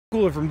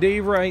Mikula from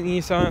Dave Wright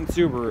Nissan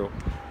Subaru.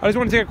 I just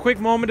want to take a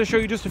quick moment to show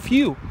you just a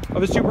few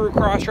of the Subaru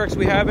Crosstreks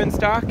we have in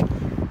stock.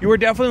 You are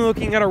definitely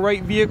looking at a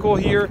right vehicle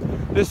here.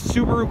 This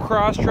Subaru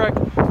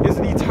Crosstrek is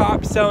the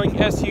top selling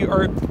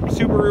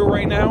Subaru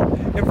right now,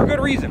 and for good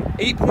reason.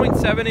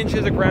 8.7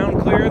 inches of ground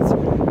clearance,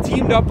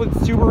 teamed up with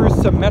Subaru's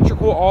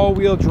symmetrical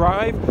all-wheel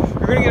drive.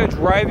 You're going to get a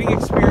driving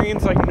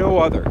experience like no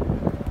other.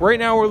 Right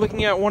now we're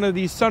looking at one of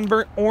these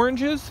sunburnt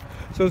oranges,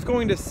 so it's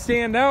going to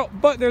stand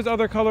out, but there's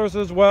other colors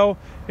as well,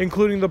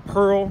 including the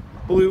pearl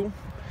blue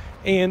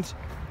and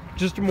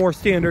just a more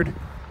standard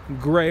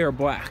gray or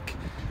black.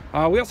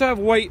 We also have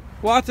white,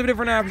 lots of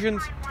different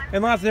options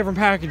and lots of different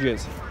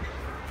packages.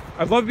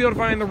 I'd love to be able to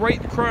find the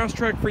right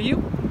Crosstrek for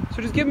you,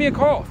 so just give me a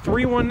call,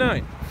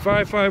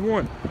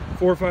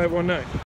 319-551-4519.